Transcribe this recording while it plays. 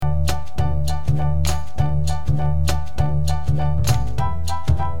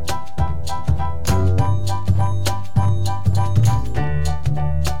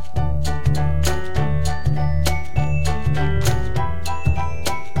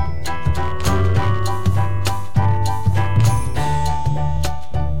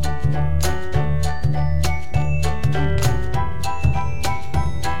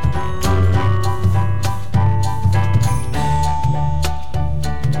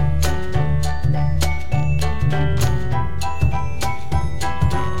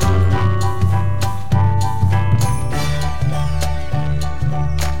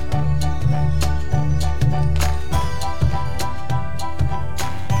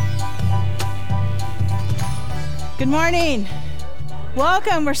Good morning.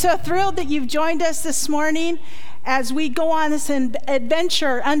 Welcome. We're so thrilled that you've joined us this morning as we go on this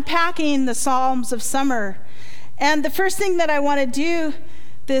adventure unpacking the Psalms of Summer. And the first thing that I want to do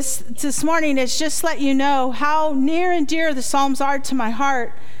this morning is just let you know how near and dear the Psalms are to my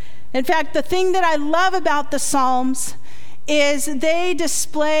heart. In fact, the thing that I love about the Psalms is they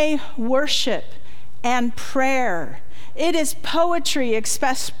display worship and prayer. It is poetry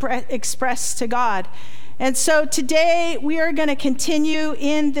expressed to God. And so today we are going to continue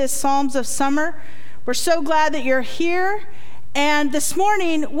in this Psalms of Summer. We're so glad that you're here. And this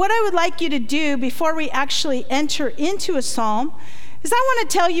morning, what I would like you to do before we actually enter into a psalm is I want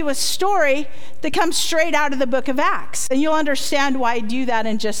to tell you a story that comes straight out of the book of Acts. And you'll understand why I do that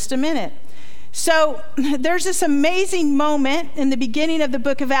in just a minute. So there's this amazing moment in the beginning of the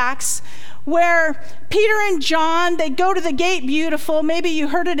book of Acts where Peter and John, they go to the Gate Beautiful. Maybe you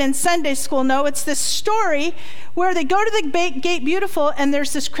heard it in Sunday school. No, it's this story where they go to the Gate Beautiful and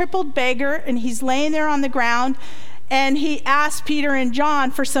there's this crippled beggar and he's laying there on the ground and he asks Peter and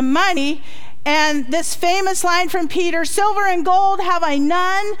John for some money. And this famous line from Peter, "Silver and gold have I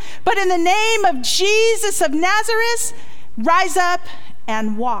none, but in the name of Jesus of Nazareth, rise up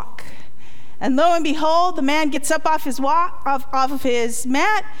and walk." And lo and behold, the man gets up off of his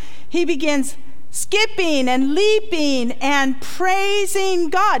mat. He begins skipping and leaping and praising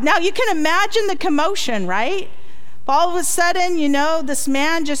God. Now, you can imagine the commotion, right? All of a sudden, this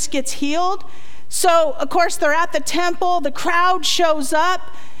man just gets healed. So, of course, they're at the temple. The crowd shows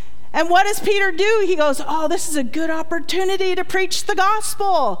up. And what does Peter do? He goes, "Oh, this is a good opportunity to preach the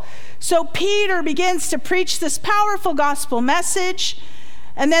gospel." So Peter begins to preach this powerful gospel message.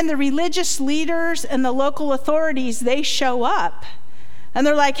 And then the religious leaders and the local authorities, they show up. And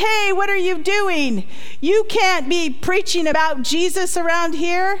they're like, "Hey, what are you doing? You can't be preaching about Jesus around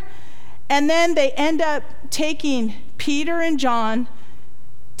here." And then they end up taking Peter and John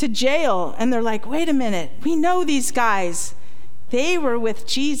to jail. And they're like, "Wait a minute, we know these guys. They were with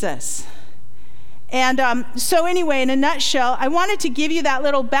Jesus." And so anyway, in a nutshell, I wanted to give you that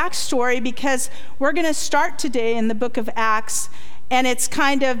little backstory because we're going to start today in the book of Acts. And it's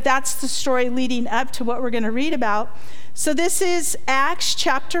that's the story leading up to what we're going to read about. So this is Acts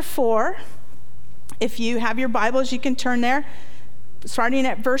chapter 4. If you have your Bibles, you can turn there, starting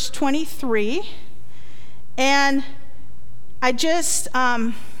at verse 23. And I just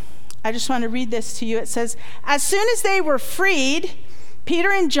want to read this to you. It says, "As soon as they were freed,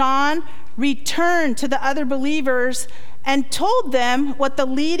 Peter and John returned to the other believers and told them what the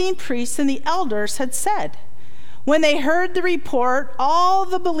leading priests and the elders had said. When they heard the report, all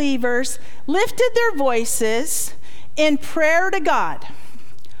the believers lifted their voices in prayer to God.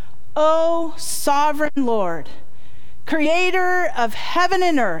 'O sovereign Lord, creator of heaven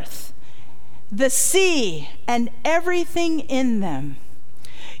and earth, the sea and everything in them,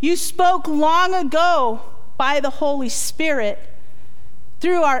 you spoke long ago by the Holy Spirit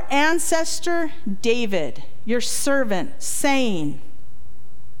through our ancestor David, your servant, saying,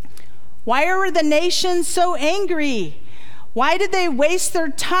 why are the nations so angry? Why did they waste their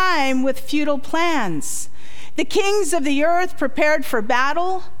time with futile plans? The kings of the earth prepared for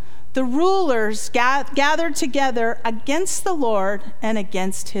battle. The rulers gathered together against the Lord and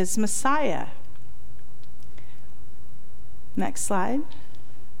against his Messiah." Next slide.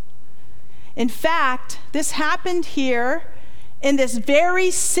 In fact, this happened here in this very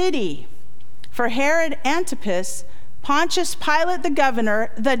city, for Herod Antipas, Pontius Pilate the governor,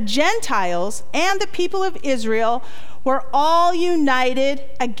 the Gentiles, and the people of Israel were all united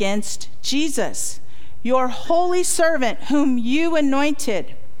against Jesus, your holy servant whom you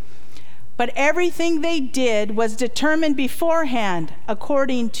anointed. But everything they did was determined beforehand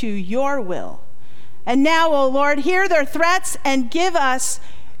according to your will. And now, O Lord, hear their threats and give us,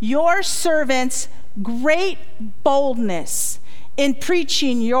 your servants, great boldness in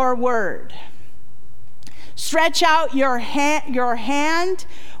preaching your word. Stretch out your hand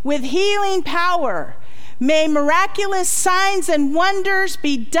with healing power. May miraculous signs and wonders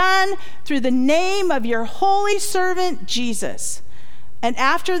be done through the name of your holy servant Jesus." And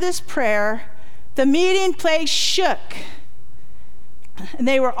after this prayer, the meeting place shook, and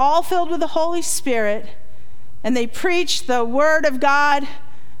they were all filled with the Holy Spirit, and they preached the word of God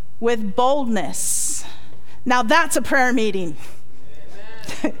with boldness. Now that's a prayer meeting.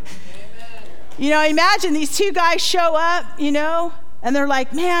 Amen. Imagine these two guys show up, and they're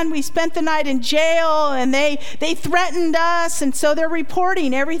like, "Man, we spent the night in jail, and they threatened us," and so they're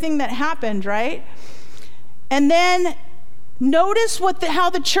reporting everything that happened, right? And then notice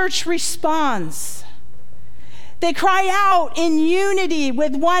how the church responds. They cry out in unity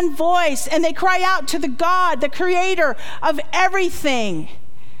with one voice, and they cry out to the God, the creator of everything.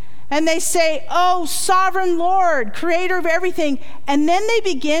 And they say, "Oh, sovereign Lord, creator of everything." And then they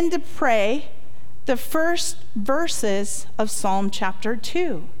begin to pray the first verses of Psalm chapter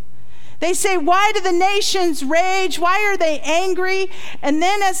 2. They say, "Why do the nations rage? Why are they angry?" And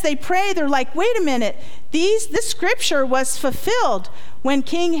then as they pray, they're like, wait a minute, this scripture was fulfilled when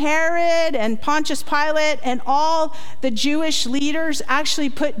King Herod and Pontius Pilate and all the Jewish leaders actually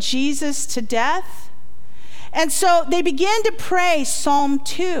put Jesus to death. And so they begin to pray Psalm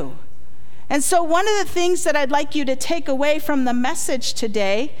 2. And so one of the things that I'd like you to take away from the message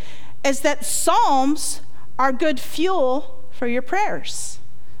today is that Psalms are good fuel for your prayers.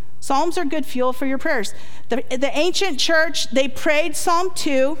 Psalms are good fuel for your prayers. The ancient church, they prayed Psalm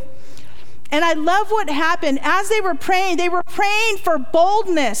 2. And I love what happened. As they were praying for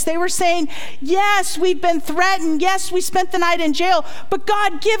boldness. They were saying, yes, we've been threatened. Yes, we spent the night in jail. But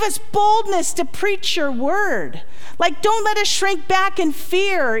God, give us boldness to preach your word. Like, don't let us shrink back in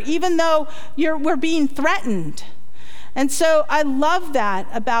fear, even though we're being threatened. And so I love that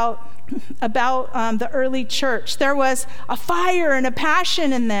about the early church. There was a fire and a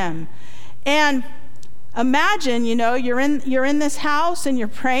passion in them. And imagine, you're in this house and you're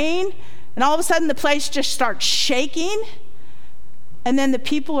praying, and all of a sudden the place just starts shaking, and then the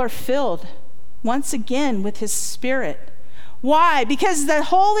people are filled once again with his Spirit. Why? Because the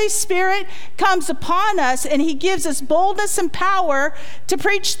Holy Spirit comes upon us and he gives us boldness and power to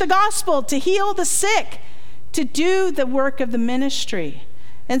preach the gospel, to heal the sick, to do the work of the ministry.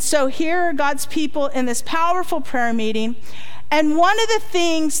 And so here are God's people in this powerful prayer meeting. And one of the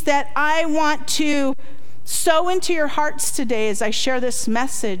things that I want to sow into your hearts today as I share this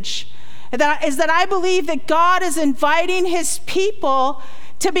message is that I believe that God is inviting his people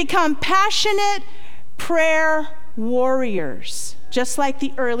to become passionate prayer warriors, just like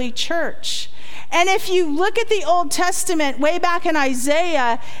the early church. And if you look at the Old Testament, way back in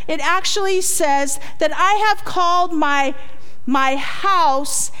Isaiah, it actually says that I have called my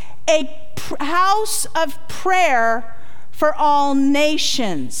house a house of prayer for all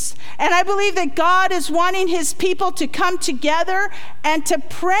nations. And I believe that God is wanting his people to come together and to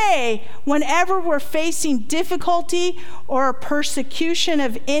pray whenever we're facing difficulty or persecution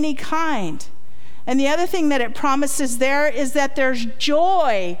of any kind. And the other thing that it promises there is that there's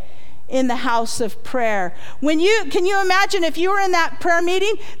joy in the house of prayer. Can you imagine if you were in that prayer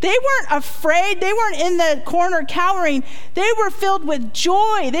meeting? They weren't afraid. They weren't in the corner cowering. They were filled with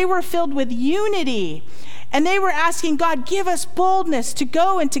joy. They were filled with unity. And they were asking God, give us boldness to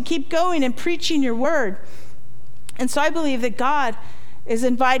go and to keep going and preaching your word. And so I believe that God is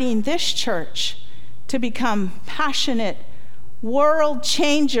inviting this church to become passionate world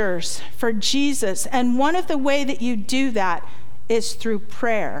changers for Jesus. And one of the ways that you do that is through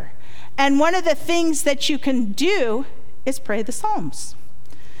prayer. And one of the things that you can do is pray the Psalms.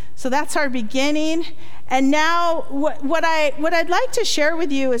 So that's our beginning. And now what I'd like to share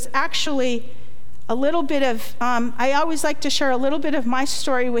with you is actually a little bit of, I always like to share a little bit of my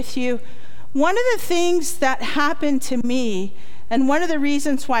story with you. One of the things that happened to me, and one of the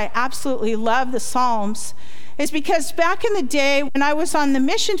reasons why I absolutely love the Psalms, is because back in the day when I was on the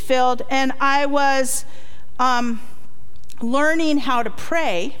mission field and I was learning how to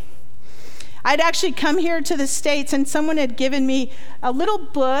pray, I'd actually come here to the States and someone had given me a little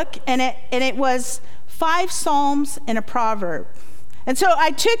book, and it was 5 Psalms and a proverb. And so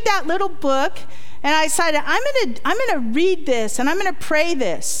I took that little book and I decided I'm gonna read this and I'm gonna pray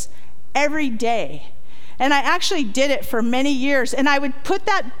this every day. And I actually did it for many years. And I would put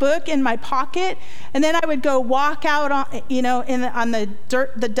that book in my pocket, and then I would go walk out on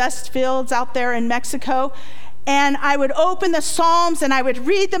the dust fields out there in Mexico. And I would open the Psalms and I would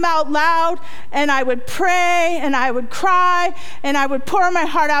read them out loud, and I would pray and I would cry and I would pour my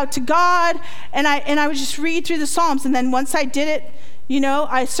heart out to God, and I would just read through the Psalms. And then once I did it,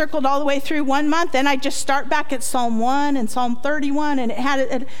 I circled all the way through 1 month, and I just start back at Psalm 1 and Psalm 31, and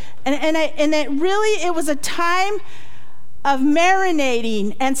it was a time of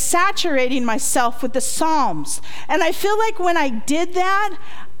marinating and saturating myself with the Psalms. And I feel like when I did that,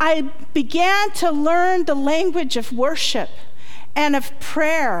 I began to learn the language of worship and of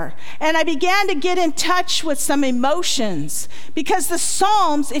prayer. And I began to get in touch with some emotions, because the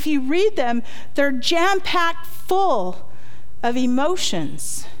Psalms, if you read them, they're jam-packed full of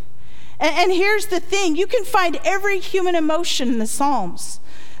emotions. And here's the thing, you can find every human emotion in the Psalms.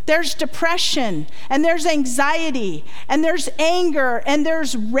 There's depression, and there's anxiety, and there's anger, and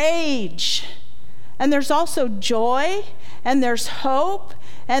there's rage, and there's also joy, and there's hope,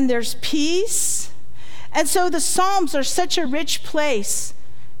 and there's peace. And so the Psalms are such a rich place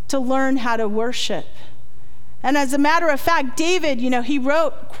to learn how to worship. And as a matter of fact, David, he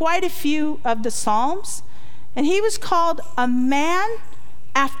wrote quite a few of the Psalms, and he was called a man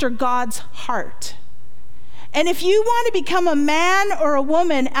after God's heart. And if you want to become a man or a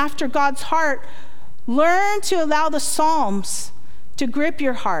woman after God's heart, learn to allow the Psalms to grip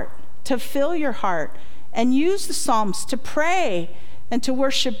your heart, to fill your heart, and use the Psalms to pray and to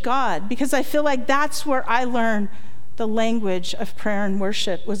worship God, because I feel like that's where I learned the language of prayer and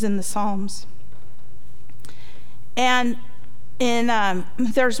worship, was in the Psalms. And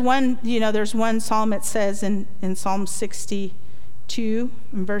there's one psalm, it says in Psalm 62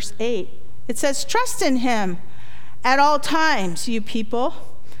 in verse 8, it says, "Trust in him at all times, you people.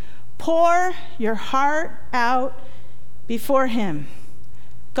 Pour your heart out before him.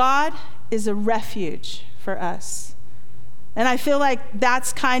 God is a refuge for us." And I feel like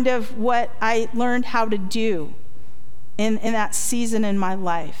that's kind of what I learned how to do in that season in my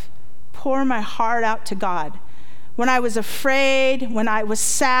life. Pour my heart out to God. When I was afraid, when I was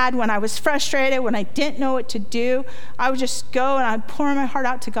sad, when I was frustrated, when I didn't know what to do, I would just go and I'd pour my heart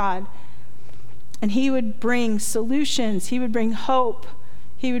out to God. And he would bring solutions. He would bring hope.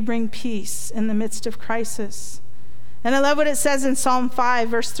 He would bring peace in the midst of crisis. And I love what it says in Psalm 5,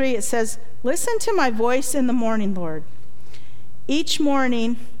 verse 3. It says, "Listen to my voice in the morning, Lord. Each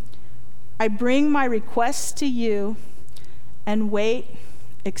morning I bring my requests to you and wait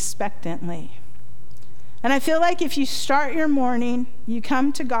expectantly." And I feel like if you start your morning, you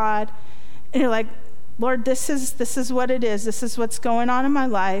come to God, and you're like, "Lord, this is what it is. This is what's going on in my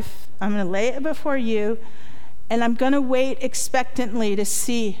life. I'm going to lay it before you, and I'm going to wait expectantly to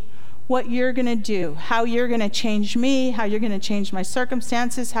see what you're going to do, how you're going to change me, how you're going to change my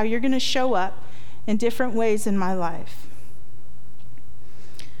circumstances, how you're going to show up in different ways in my life."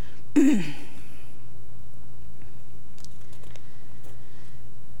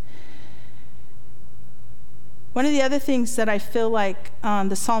 One of the other things that I feel like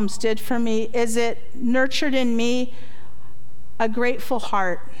the Psalms did for me is it nurtured in me a grateful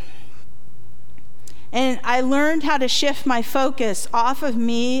heart. And I learned how to shift my focus off of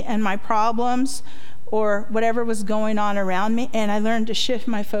me and my problems or whatever was going on around me, and I learned to shift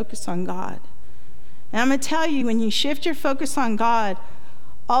my focus on God. And I'm going to tell you, when you shift your focus on God,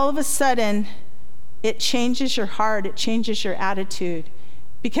 all of a sudden, it changes your heart, it changes your attitude,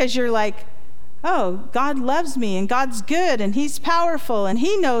 because you're like, "Oh, God loves me, and God's good, and he's powerful, and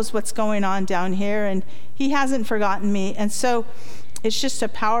he knows what's going on down here, and he hasn't forgotten me." And so it's just a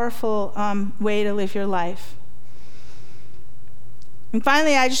powerful way to live your life. And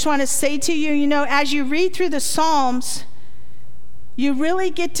finally, I just want to say to you, as you read through the Psalms, you really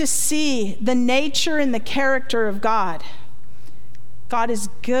get to see the nature and the character of God. God is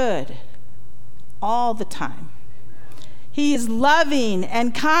good all the time. He is loving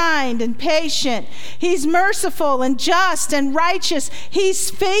and kind and patient. He's merciful and just and righteous.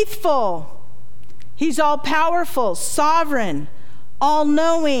 He's faithful. He's all-powerful, sovereign,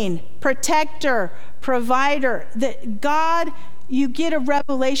 all-knowing, protector, provider. That God, you get a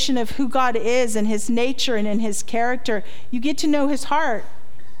revelation of who God is and his nature and in his character. You get to know his heart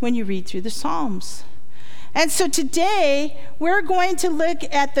when you read through the Psalms. And so today, we're going to look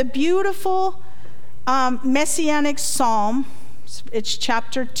at the beautiful Messianic Psalm. It's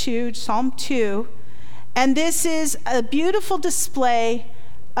chapter 2, Psalm 2. And this is a beautiful display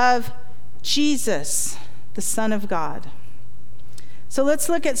of Jesus, the Son of God. So let's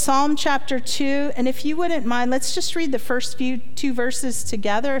look at Psalm chapter 2. And if you wouldn't mind, let's just read the first two verses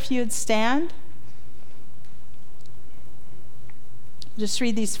together, if you would stand. Just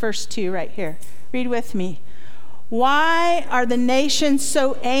read these first two right here. Read with me. "Why are the nations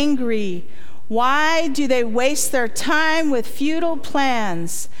so angry? Why do they waste their time with futile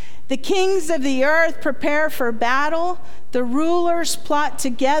plans? The kings of the earth prepare for battle. The rulers plot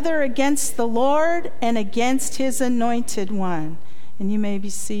together against the Lord and against his anointed one." And you may be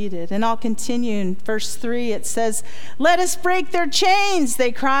seated. And I'll continue in verse 3. It says, "Let us break their chains,"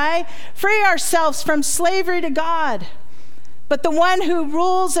 they cry. "Free ourselves from slavery to God." But the one who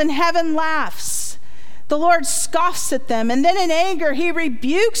rules in heaven laughs. The Lord scoffs at them, and then in anger he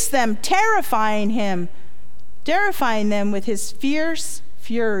rebukes them, terrifying them with his fierce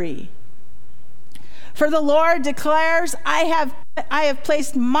fury. For the Lord declares, I have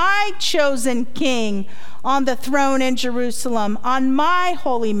placed my chosen king on the throne in Jerusalem, on my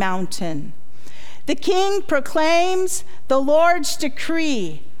holy mountain. The king proclaims the Lord's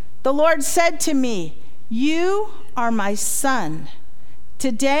decree. The Lord said to me, "You are my son.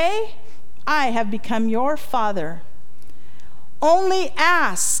 Today I have become your father. Only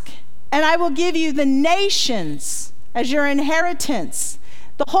ask, And I will give you the nations as your inheritance,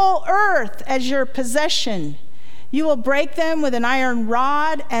 the whole earth as your possession. You will break them with an iron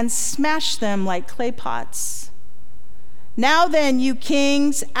rod and smash them like clay pots. Now then, you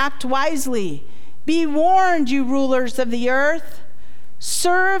kings, act wisely. Be warned, you rulers of the earth.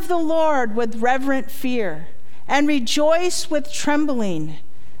 Serve the Lord with reverent fear and rejoice with trembling.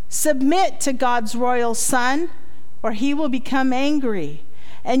 Submit to God's royal Son, or he will become angry,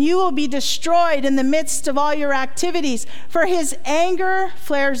 and you will be destroyed in the midst of all your activities. For his anger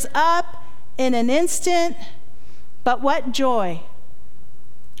flares up in an instant. But what joy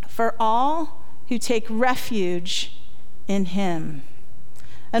for all who take refuge in him.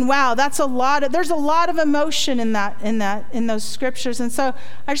 And wow, there's a lot of emotion in those scriptures. And so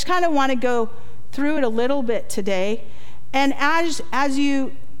I just kind of want to go through it a little bit today. And as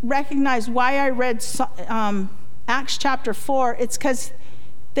you recognize why I read Acts chapter 4, it's because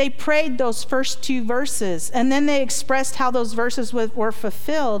they prayed those first 2 verses, and then they expressed how those verses were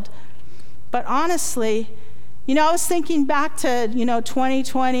fulfilled. But honestly, I was thinking back to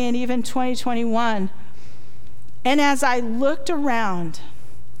 2020 and even 2021, and as I looked around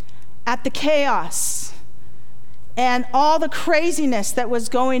at the chaos and all the craziness that was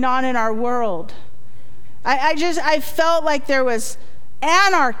going on in our world, I felt like there was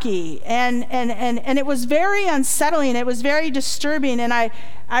anarchy, and it was very unsettling. It was very disturbing. And I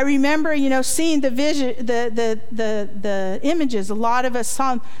remember, seeing the vision, the images. A lot of us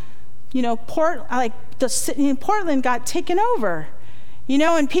saw, Portland got taken over,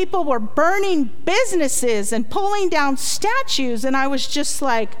 and people were burning businesses and pulling down statues. And I was just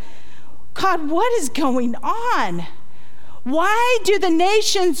like, God, what is going on? Why do the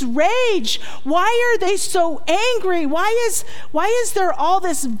nations rage? Why are they so angry? Why is there all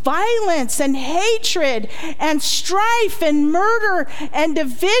this violence and hatred and strife and murder and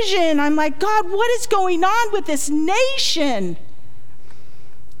division? I'm like, God, what is going on with this nation?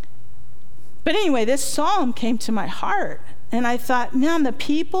 But anyway, this psalm came to my heart, and I thought, man, the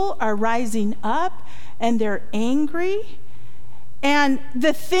people are rising up and they're angry. And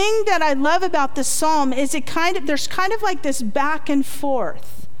the thing that I love about this psalm is there's kind of like this back and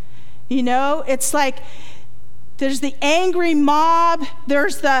forth. It's like there's the angry mob,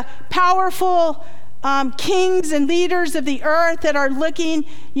 there's the powerful kings and leaders of the earth that are looking,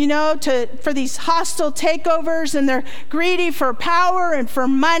 for these hostile takeovers, and they're greedy for power and for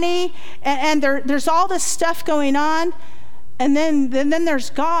money, and there's all this stuff going on. And then there's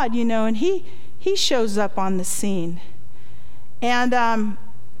God, and he shows up on the scene. And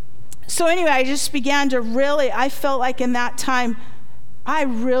so anyway, I just began to I felt like in that time, I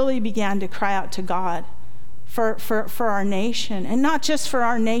really began to cry out to God for our nation, and not just for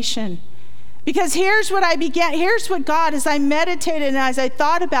our nation. Because here's what God, as I meditated and as I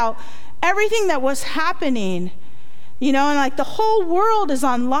thought about everything that was happening, and like the whole world is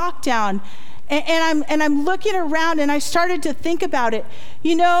on lockdown, and I'm looking around, and I started to think about it.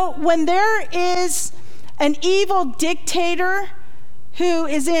 When there is an evil dictator who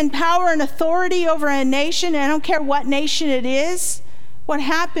is in power and authority over a nation, and I don't care what nation it is, what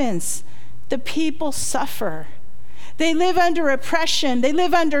happens? The people suffer. They live under oppression. They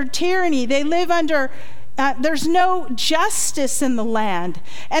live under tyranny. They live under, there's no justice in the land.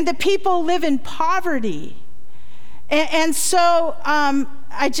 And the people live in poverty. And so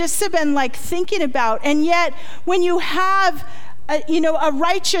I just have been thinking about, and yet when you have a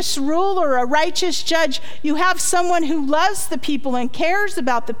righteous ruler, a righteous judge, you have someone who loves the people and cares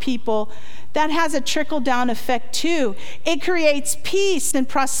about the people, that has a trickle-down effect too. It creates peace and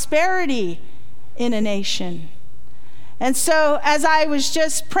prosperity in a nation. And so as I was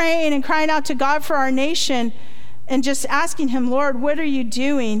just praying and crying out to God for our nation and just asking him, Lord, what are you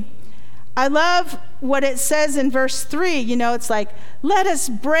doing? I love what it says in verse 3. It's like, let us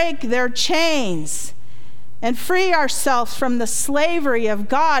break their chains and free ourselves from the slavery of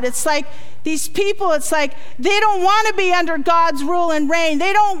God. It's like these people, it's like they don't want to be under God's rule and reign.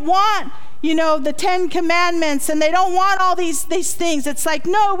 They don't want, the 10 Commandments, and they don't want all these things. It's like,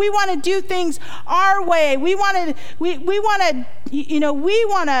 no, we want to do things our way. We want to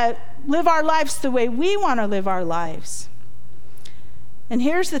live our lives the way we want to live our lives. And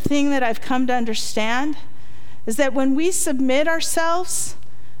here's the thing that I've come to understand, is that when we submit ourselves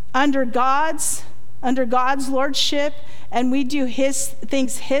under God's lordship, and we do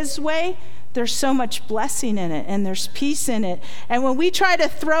things his way, there's so much blessing in it, and there's peace in it. And when we try to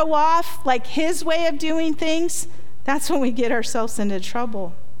throw off his way of doing things, that's when we get ourselves into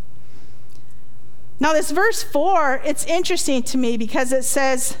trouble. Now this verse 4, it's interesting to me because it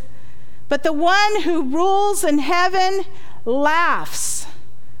says, but the one who rules in heaven laughs.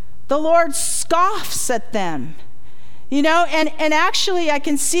 the Lord scoffs at them. And actually I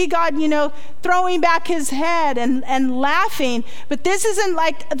can see God, throwing back his head and laughing. But this isn't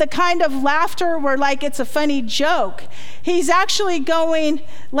like the kind of laughter where like it's a funny joke. He's actually going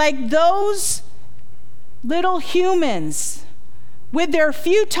like those little humans with their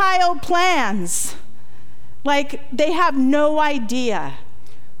futile plans. Like they have no idea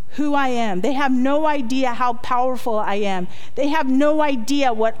who I am. They have no idea how powerful I am. They have no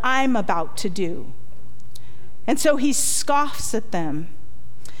idea what I'm about to do. And so he scoffs at them.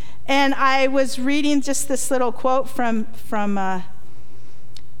 And I was reading just this little quote from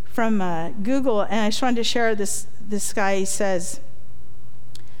Google, and I just wanted to share this guy. He says,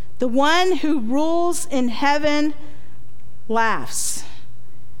 "The one who rules in heaven laughs."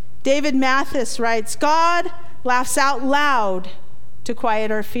 David Mathis writes, "God laughs out loud to quiet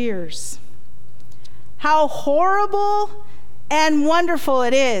our fears." How horrible and wonderful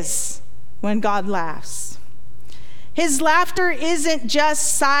it is when God laughs. His laughter isn't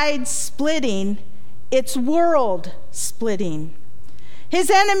just side-splitting, it's world-splitting.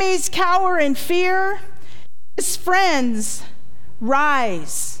 His enemies cower in fear. His friends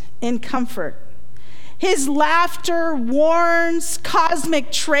rise in comfort. His laughter warns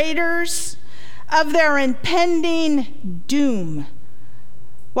cosmic traitors of their impending doom,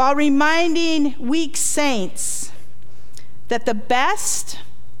 while reminding weak saints that the best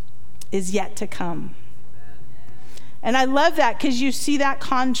is yet to come. And I love that because you see that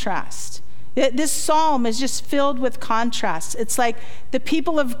contrast. This psalm is just filled with contrast. It's like the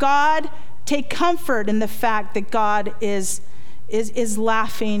people of God take comfort in the fact that God is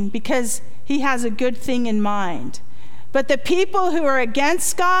laughing because he has a good thing in mind. But the people who are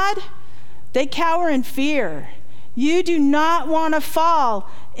against God, they cower in fear. You do not want to fall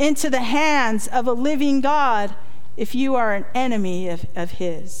into the hands of a living God if you are an enemy of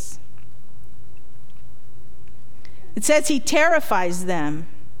his. It says he terrifies them.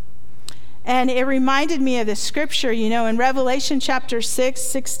 And it reminded me of the scripture, in Revelation chapter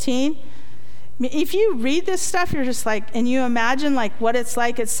 6:16. If you read this stuff, you're just like, and you imagine like what it's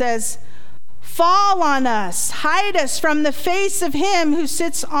like. It says, "Fall on us, hide us from the face of him who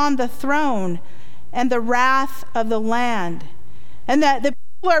sits on the throne and the wrath of the land." And that the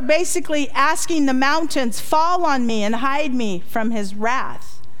people are basically asking the mountains, fall on me and hide me from his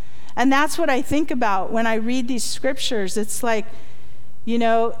wrath. And that's what I think about when I read these scriptures. It's like,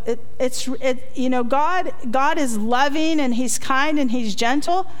 God is loving and he's kind and he's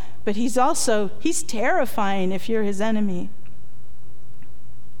gentle, but he's terrifying if you're his enemy.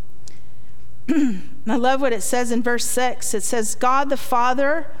 I love what it says in verse 6. It says, God the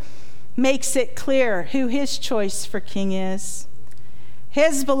Father makes it clear who his choice for king is.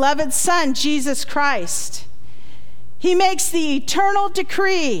 His beloved Son, Jesus Christ. He makes the eternal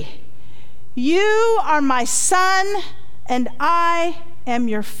decree. You are my son, and I am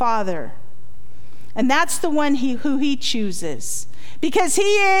your father. And that's the one who he chooses. Because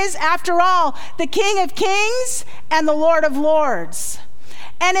he is, after all, the King of Kings and the Lord of Lords.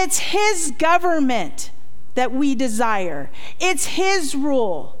 And it's his government that we desire. It's his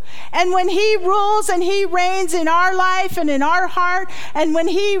rule. And when he rules and he reigns in our life and in our heart, and when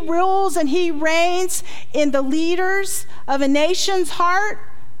he rules and he reigns in the leaders of a nation's heart,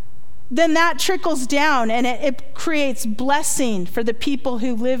 then that trickles down and it creates blessing for the people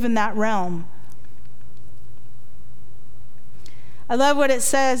who live in that realm. I love what it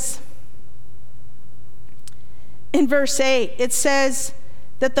says in verse 8. It says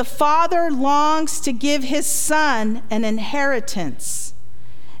that the Father longs to give his Son an inheritance.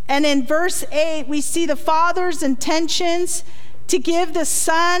 And in verse 8, we see the Father's intentions to give the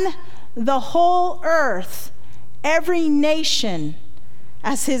Son the whole earth, every nation,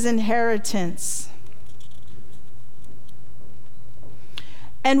 as his inheritance.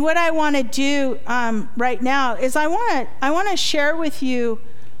 And what I want to do right now is I want to share with you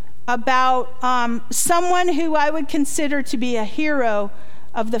about someone who I would consider to be a hero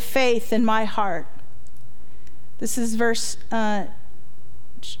of the faith in my heart. This is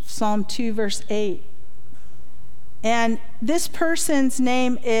Psalm 2, verse 8. And this person's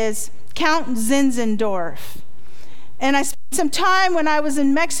name is Count Zinzendorf. And I spent some time when I was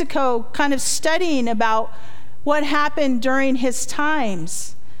in Mexico kind of studying about what happened during his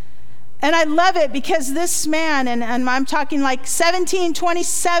times. And I love it because this man, and I'm talking like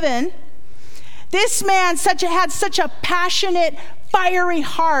 1727, this man had such a passionate, fiery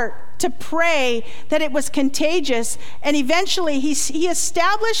heart to pray that it was contagious. And eventually he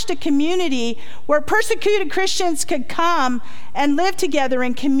established a community where persecuted Christians could come and live together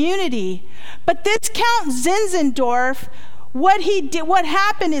in community. But this Count Zinzendorf what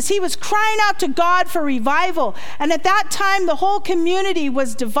happened is he was crying out to God for revival. And at that time, the whole community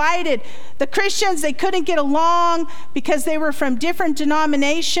was divided. The Christians, they couldn't get along because they were from different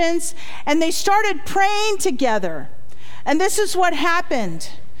denominations. And they started praying together. And this is what happened.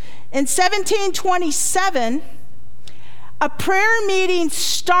 In 1727, a prayer meeting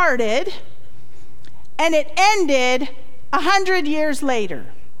started, and it ended 100 years later.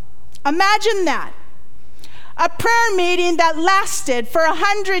 Imagine that. A prayer meeting that lasted for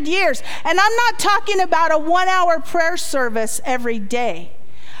 100 years. And I'm not talking about a 1-hour prayer service every day.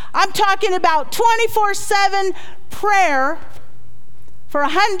 I'm talking about 24/7 prayer for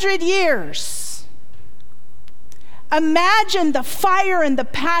 100 years. Imagine the fire and the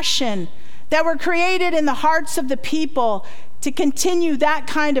passion that were created in the hearts of the people to continue that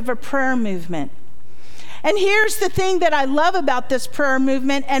kind of a prayer movement. And here's the thing that I love about this prayer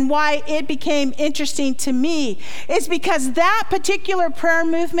movement and why it became interesting to me is because that particular prayer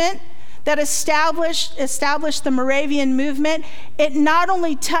movement that established the Moravian movement, it not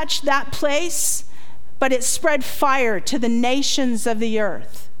only touched that place, but it spread fire to the nations of the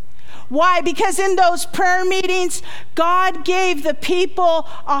earth. Why? Because in those prayer meetings, God gave the people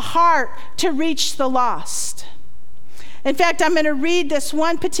a heart to reach the lost. In fact, I'm going to read this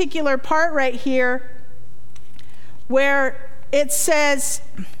one particular part right here where it says,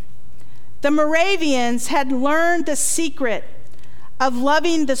 the Moravians had learned the secret of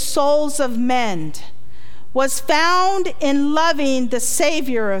loving the souls of men was found in loving the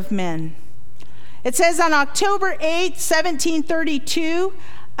Savior of men. It says on October 8, 1732,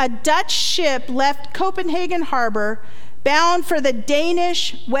 a Dutch ship left Copenhagen Harbor bound for the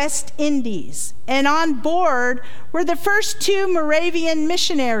Danish West Indies, and on board were the first 2 Moravian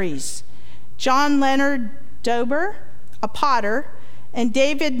missionaries, John Leonard Dober, a potter, and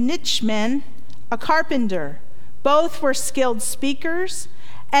David Nitschmann, a carpenter. Both were skilled speakers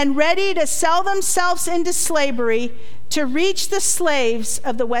and ready to sell themselves into slavery to reach the slaves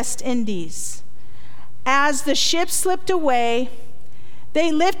of the West Indies. As the ship slipped away,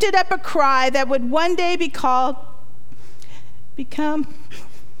 they lifted up a cry that would one day become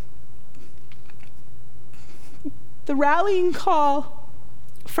the rallying call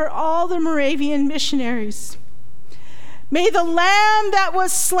for all the Moravian missionaries. May the Lamb that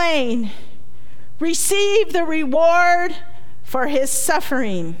was slain receive the reward for his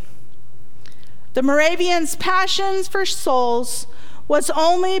suffering. The Moravians' passions for souls was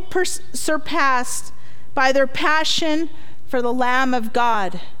only surpassed by their passion for the Lamb of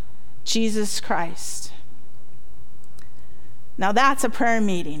God, Jesus Christ. Now that's a prayer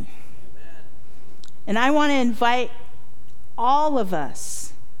meeting. And I want to invite all of us.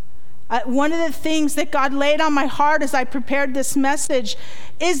 One of the things that God laid on my heart as I prepared this message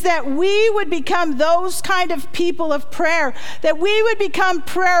is that we would become those kind of people of prayer, that we would become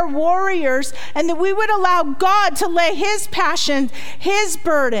prayer warriors, and that we would allow God to lay his passion, his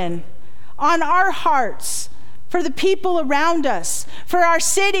burden on our hearts for the people around us, for our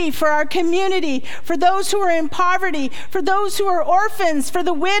city, for our community, for those who are in poverty, for those who are orphans, for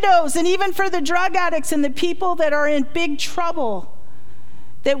the widows, and even for the drug addicts and the people that are in big trouble.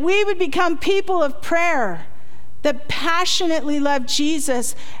 That we would become people of prayer that passionately love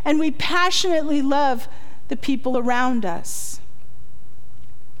Jesus, and we passionately love the people around us.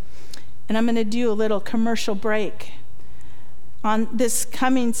 And I'm going to do a little commercial break. On this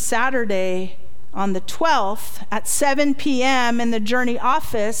coming Saturday, on the 12th at 7 p.m. in the Journey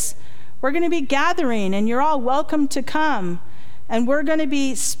office, we're going to be gathering, and you're all welcome to come. And we're going to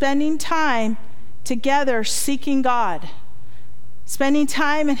be spending time together seeking God, spending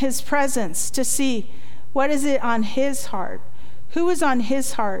time in his presence to see what is it on his heart, who is on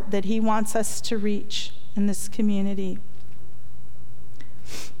his heart that he wants us to reach in this community.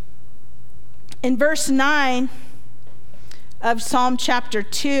 In verse 9 of Psalm chapter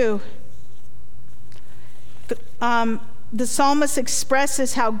 2, the psalmist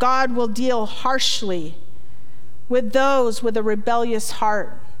expresses how God will deal harshly with those with a rebellious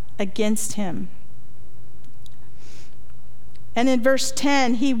heart against him. And in verse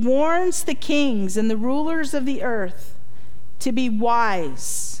 10, he warns the kings and the rulers of the earth to be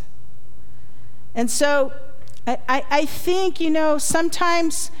wise. And so I think,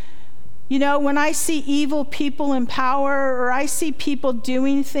 sometimes, when I see evil people in power, or I see people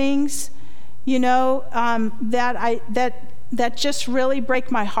doing things, that just really break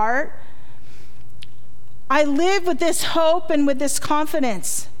my heart, I live with this hope and with this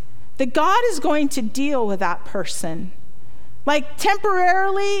confidence that God is going to deal with that person. Like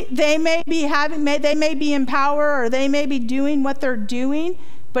temporarily, they may be in power, or they may be doing what they're doing,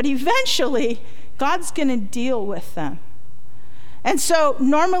 but eventually, God's going to deal with them. And so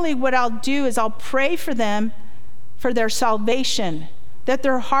normally what I'll do is I'll pray for them for their salvation, that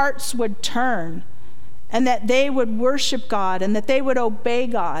their hearts would turn and that they would worship God and that they would obey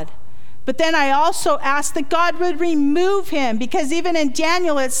God. But then I also ask that God would remove him, because even in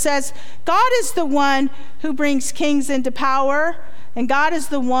Daniel it says God is the one who brings kings into power, and God is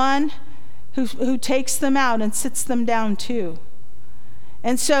the one who takes them out and sits them down too.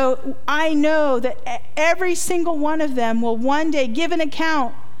 And so I know that every single one of them will one day give an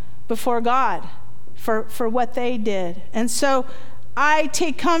account before God for what they did. And so I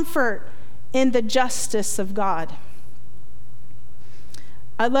take comfort in the justice of God.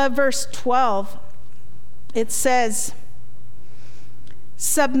 I love verse 12. It says,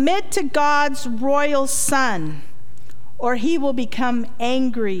 "Submit to God's royal Son, or he will become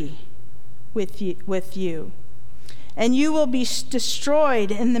angry with you, and you will be destroyed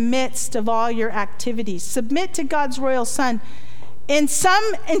in the midst of all your activities." Submit to God's royal Son. In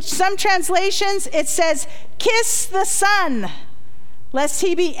some translations, it says, "Kiss the Son, lest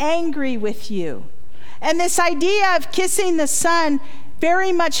he be angry with you." And this idea of kissing the Son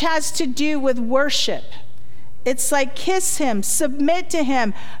very much has to do with worship. It's like kiss him, submit to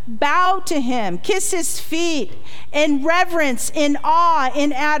him, bow to him, kiss his feet in reverence, in awe,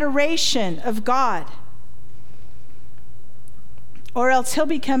 in adoration of God. Or else he'll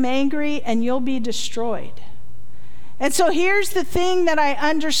become angry and you'll be destroyed. And so here's the thing that I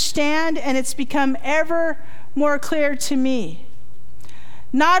understand, and it's become ever more clear to me.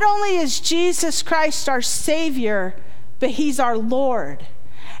 Not only is Jesus Christ our Savior, but he's our Lord.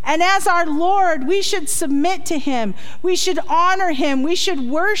 And as our Lord, we should submit to him. We should honor him. We should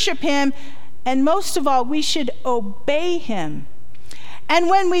worship him. And most of all, we should obey him. And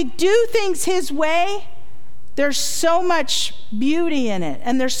when we do things his way, there's so much beauty in it,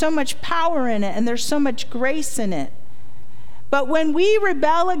 and there's so much power in it, and there's so much grace in it. But when we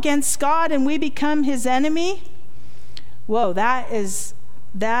rebel against God and we become his enemy, whoa, that is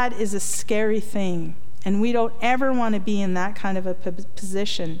a scary thing. And we don't ever want to be in that kind of a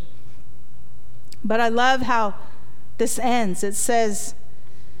position. But I love how this ends. It says,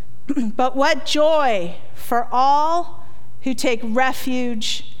 "But what joy for all who take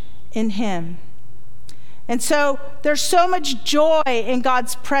refuge in him." And so there's so much joy in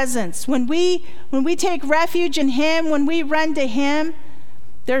God's presence. When we take refuge in him, when we run to him,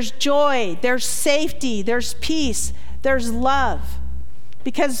 there's joy, there's safety, there's peace, there's love.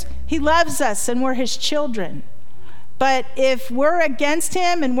 Because he loves us and we're his children. But if we're against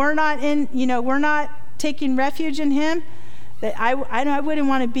him and we're not taking refuge in him, that I wouldn't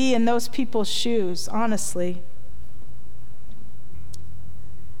want to be in those people's shoes, honestly.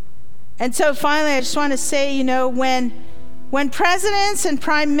 And so finally, I just want to say, when presidents and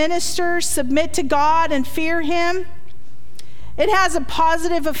prime ministers submit to God and fear him, it has a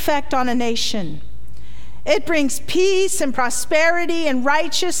positive effect on a nation. It brings peace and prosperity and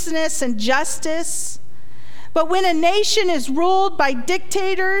righteousness and justice. But when a nation is ruled by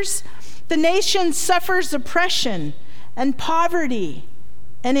dictators, the nation suffers oppression and poverty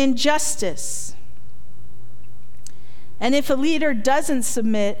and injustice. And if a leader doesn't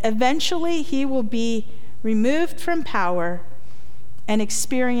submit, eventually he will be removed from power and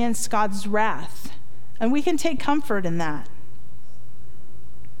experience God's wrath. And we can take comfort in that.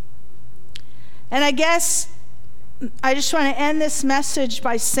 And I guess I just want to end this message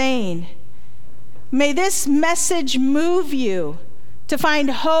by saying, may this message move you to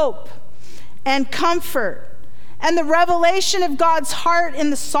find hope and comfort and the revelation of God's heart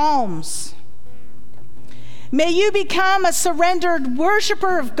in the Psalms. May you become a surrendered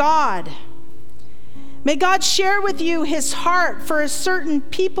worshiper of God. May God share with you his heart for a certain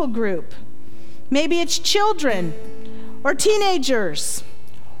people group. Maybe it's children or teenagers,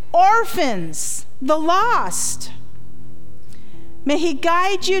 orphans, the lost. May he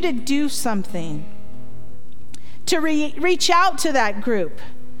guide you to do something, to reach out to that group,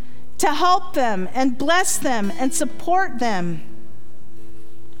 to help them and bless them and support them.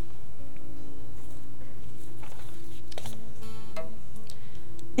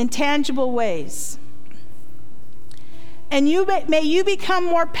 In tangible ways. And may you become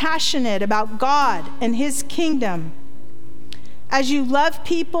more passionate about God and his kingdom as you love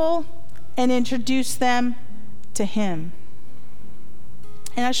people and introduce them to him.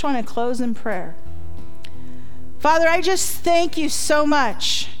 And I just want to close in prayer. Father, I just thank you so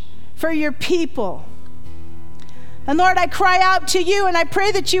much for your people. And Lord, I cry out to you and I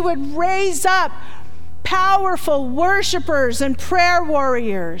pray that you would raise up powerful worshipers and prayer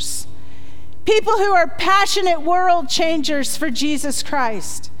warriors, people who are passionate world changers for Jesus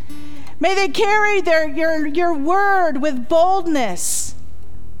Christ. May they carry your word with boldness.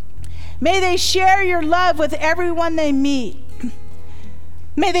 May they share your love with everyone they meet.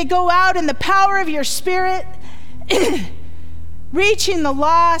 May they go out in the power of your Spirit, reaching the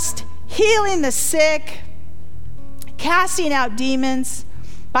lost, healing the sick, casting out demons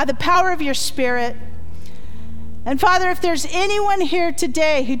by the power of your Spirit. And Father, if there's anyone here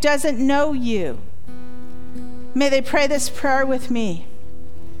today who doesn't know you, may they pray this prayer with me.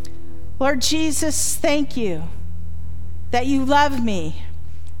 Lord Jesus, thank you that you love me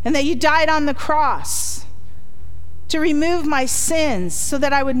and that you died on the cross to remove my sins so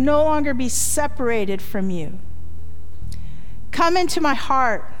that I would no longer be separated from you. Come into my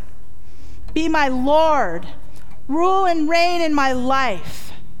heart. Be my Lord. Rule and reign in my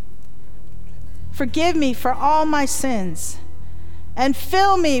life. Forgive me for all my sins and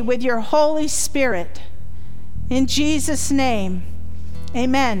fill me with your Holy Spirit. In Jesus' name,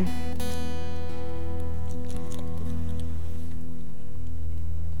 amen.